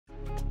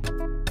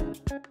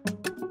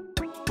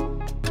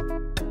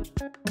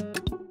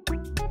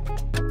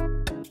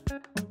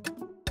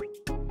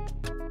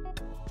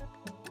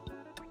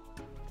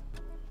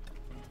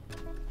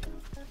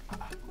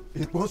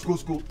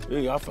Go.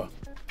 Hey, Alpha.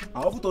 I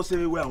often to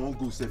say where I won't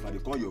go safe and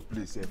they call your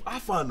place safe.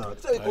 Alpha now.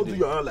 Say you can't do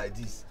your hand like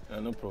this.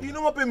 No problem. You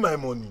don't want to pay my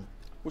money.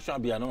 Who shall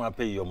be? I don't want to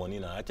pay your money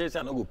now. I tell you,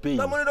 I don't go pay you.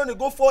 That money don't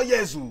go 4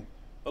 years. Oh.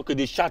 Okay,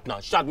 they shout now.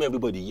 Shout me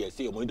everybody. Yes,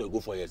 say your money don't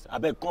go 4 years. I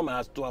beg come and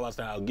ask 2 hours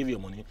time. I'll give you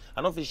your money.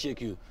 I don't feel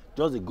shake you.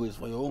 Just the go is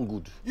for your own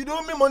good. You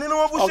don't mean money, no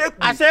one will shake me.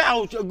 I say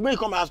I'll make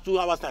come and ask 2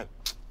 hours time.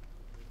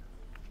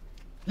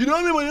 You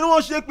don't mean money, no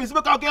one shake me. So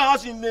make I get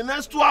house in the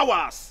next 2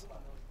 hours.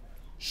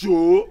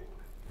 Sure.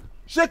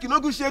 Shake you no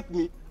go shake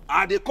me.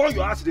 I they call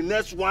your house in the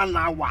next 1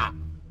 hour.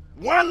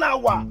 1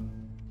 hour.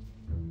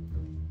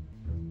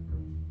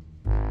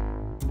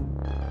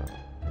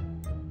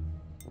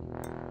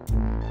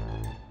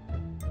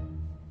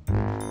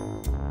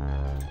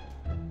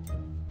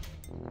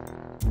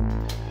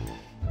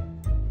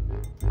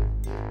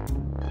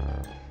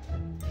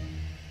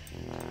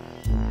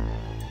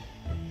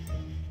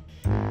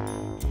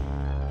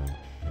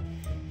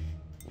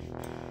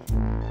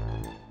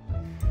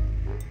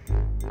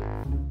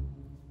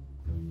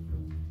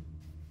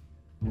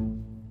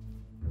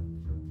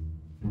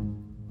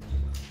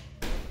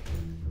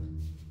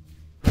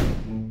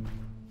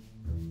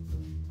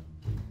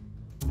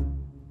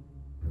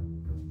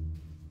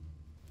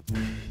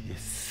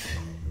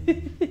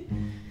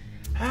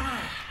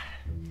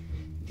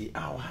 The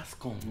hour has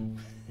come.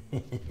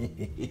 I'm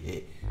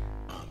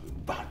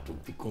about to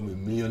become a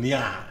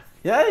millionaire.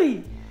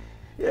 Yay!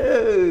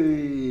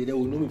 Yay! They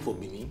will know me for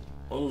Mini.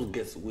 All those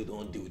guests who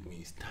don't deal with me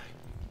this time.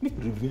 Make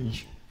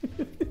revenge.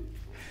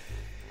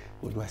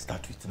 What do I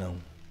start with now?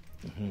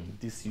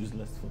 This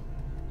useless phone.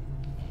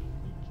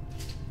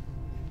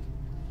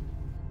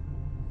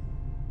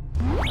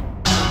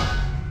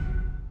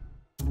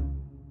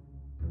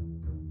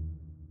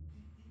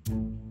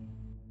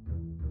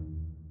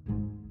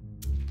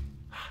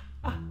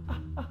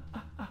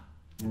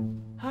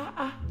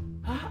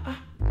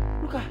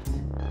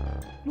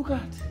 Look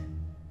at.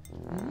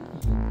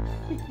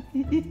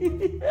 What's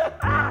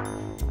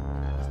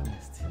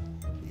next?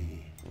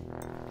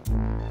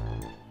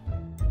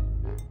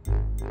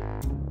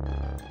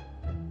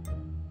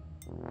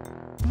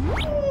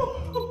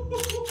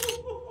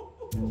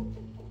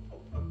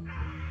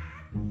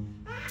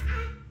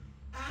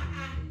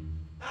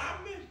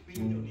 I'm a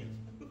billionaire.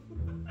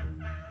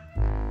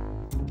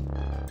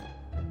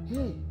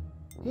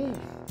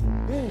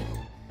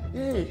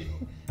 Hey.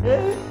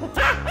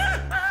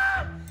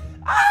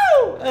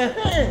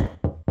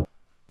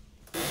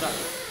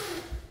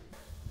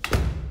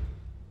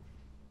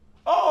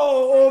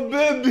 Oh,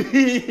 baby!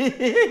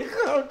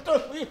 Come to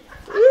me.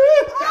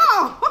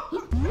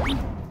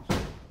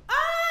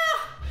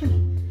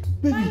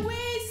 Baby. My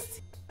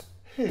waist.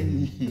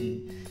 Hey,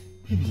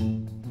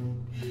 baby.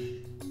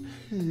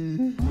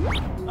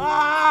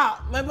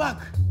 My back.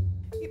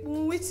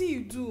 What do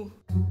you do?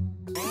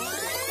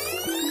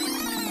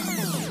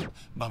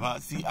 Baba,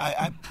 see,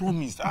 I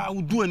promise. I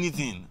will do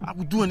anything. I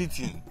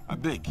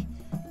beg.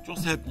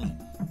 Just help me.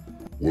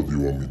 What do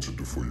you want me to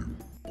do for you?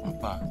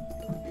 Papa,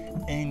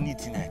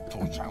 anything I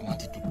touch, I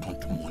want it to turn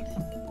to money.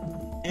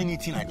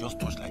 Anything I just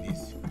touch like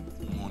this,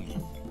 money.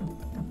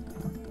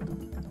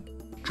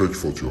 Stretch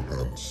forth your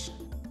hands.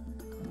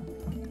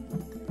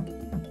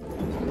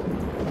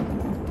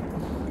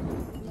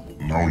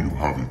 Now you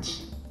have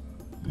it.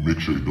 Make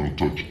sure you don't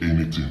touch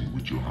anything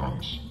with your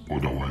hands,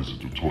 otherwise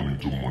it will turn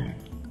into money.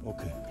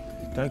 Okay.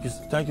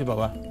 Thank you,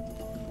 Baba.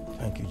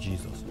 Thank you,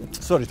 Jesus.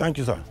 Sorry, thank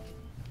you, sir.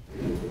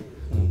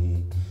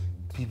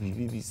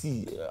 Baby,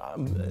 see,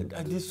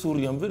 I did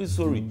sorry. I'm very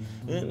sorry.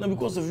 Now,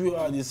 because of you,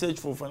 I search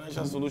for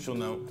financial solution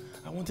now.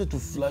 I wanted to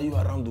fly you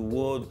around the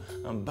world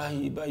and buy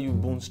you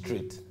bone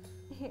straight.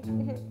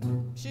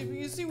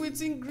 Shebi, you see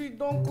wetin greed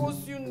don't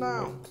cost you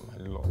now. My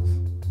love.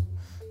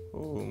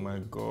 Oh, my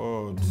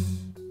God.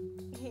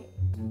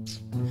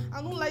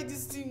 I don't like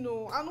this thing,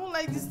 no.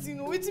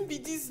 Wetin be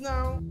this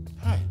now?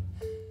 Hi.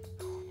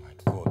 Oh, my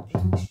God. Hey,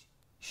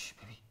 shh,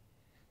 baby.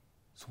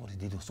 Somebody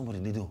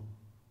did. Who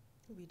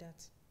be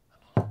that?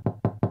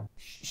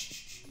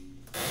 Shh.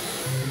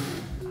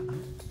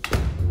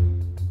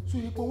 So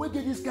Ikpomwen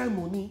get this kind of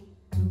money?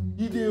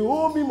 He dey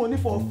owe me money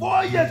for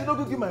 4 years, you no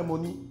go give my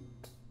money.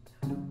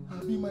 I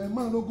be my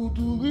man no go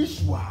do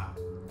ritual.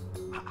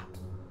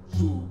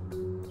 So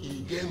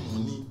he get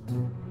money.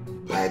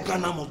 Buy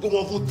Ghana must go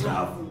one for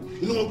travel.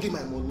 You no wan give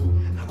my money.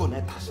 I go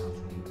net cash out.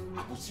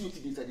 I go see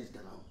wetin dey inside this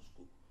Ghana must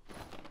go.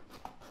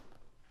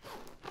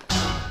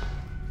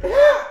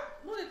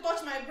 No dey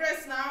touch my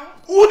breast now.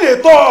 Who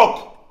dey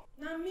talk?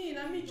 Na me,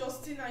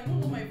 Justina. You don't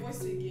know my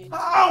voice again.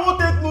 I wan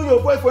take know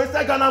your voice for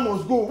inside Ghana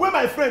must go. Where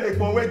my friend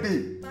Ikpomwen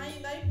dey? Na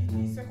him be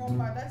the second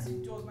part. That's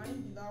it, just. Na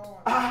him be that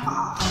one.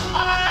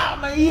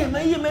 My ear.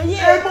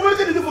 Ikpomwen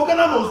wetin dey do for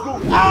Ghana must go?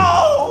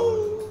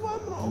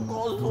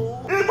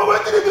 Ikpomwen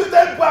wetin dey do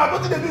inside bag?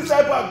 Wetin dey do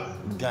inside bag?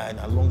 Guy,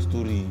 na long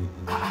story.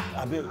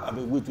 I be wait. I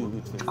be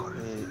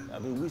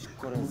which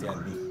currency I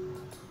be?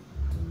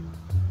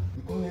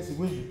 The currency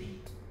wey you be?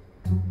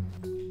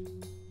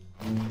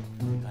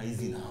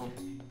 Easy now.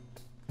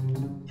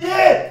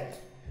 Yeah!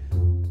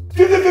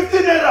 50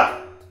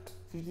 naira!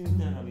 15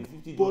 naira be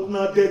 50 But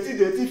now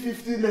dirty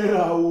 50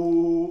 naira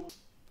oh.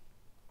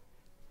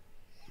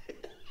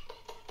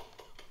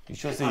 You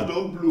sure say? I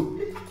don't blow.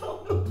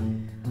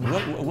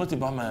 What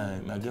about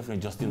my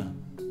girlfriend Justina?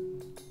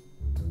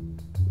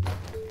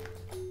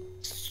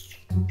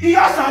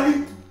 Iya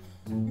Sally.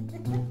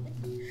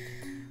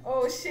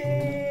 Oh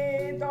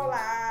shit,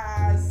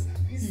 dollars.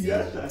 You see,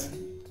 Iya Sally.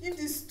 if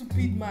this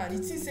stupid man,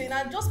 it is saying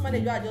I just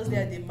manage you, I just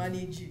there they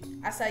manage you.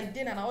 As I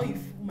did and how you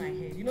fool my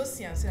head. You know,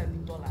 see and say I be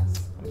dollars.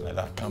 Like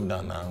that, calm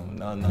down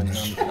now. No,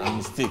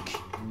 mistake.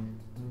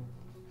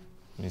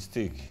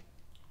 Mistake.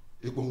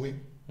 Ikpomwen.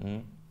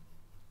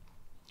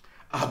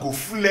 I go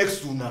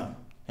flex una.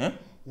 Eh?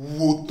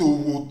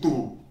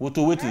 Woto.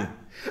 Woto waiting.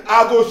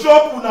 I go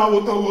shop una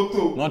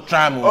woto. Not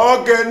try more.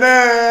 Okay,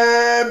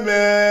 man.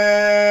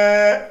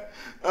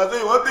 I say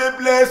you want to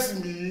bless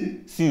me.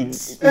 See,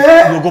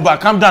 you go back,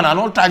 calm down. I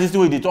don't try this the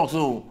way they talk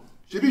so.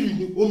 Shebi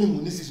you owe me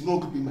money since you no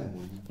go pay my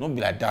money. Don't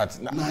be like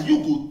that. Now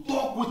you go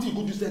talk wetin you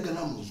go do say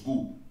Ghana must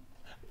go.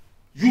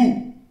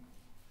 You,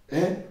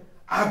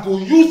 I go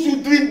use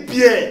you drink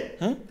beer.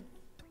 Huh?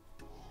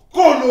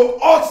 Kolo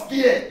hot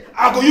beer.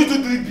 I go use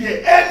you drink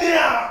beer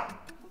anyhow.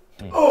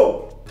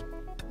 Oh,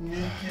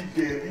 Nikki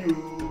Berry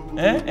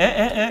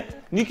oh.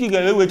 Nikki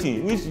girl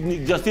waiting. Which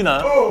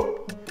Justina?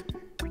 Oh,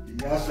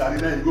 yeah,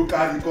 Sharina, you go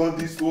carry come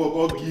this work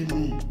or give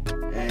me.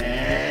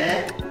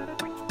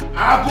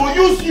 I go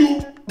use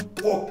you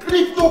for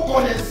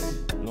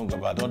cryptocurrency. No,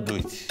 Baba, don't do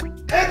it.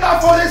 Enter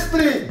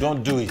forestry.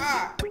 Don't do it.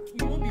 Ah,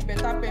 you won't be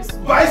better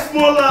person. Buy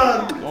small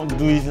land. Don't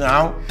do it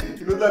now.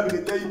 You know that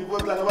they tell you the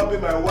first time I never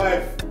pay my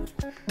wife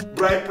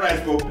bride price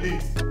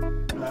complete.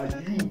 Now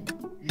you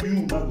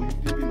now go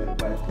you pay my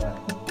bride price.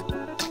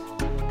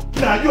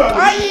 Now you are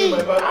going to pay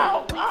my bride.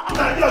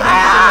 Now you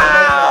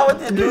are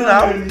What you do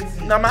now?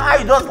 Now my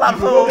eye just laugh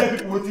so. so. You don't tell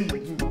people what you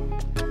do.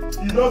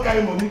 You don't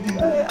carry money in.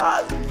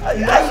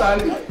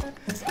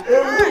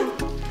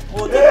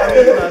 Oh,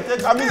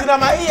 take I'm using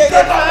my ear.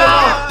 This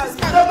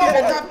man will be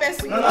better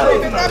person. You will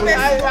be better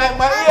person.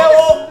 My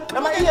ear,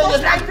 my ear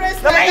just like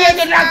my ear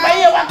just like my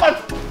ear.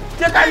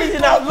 Take a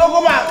listen now.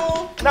 Logo back.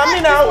 Now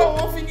me now.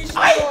 Won't finish.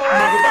 I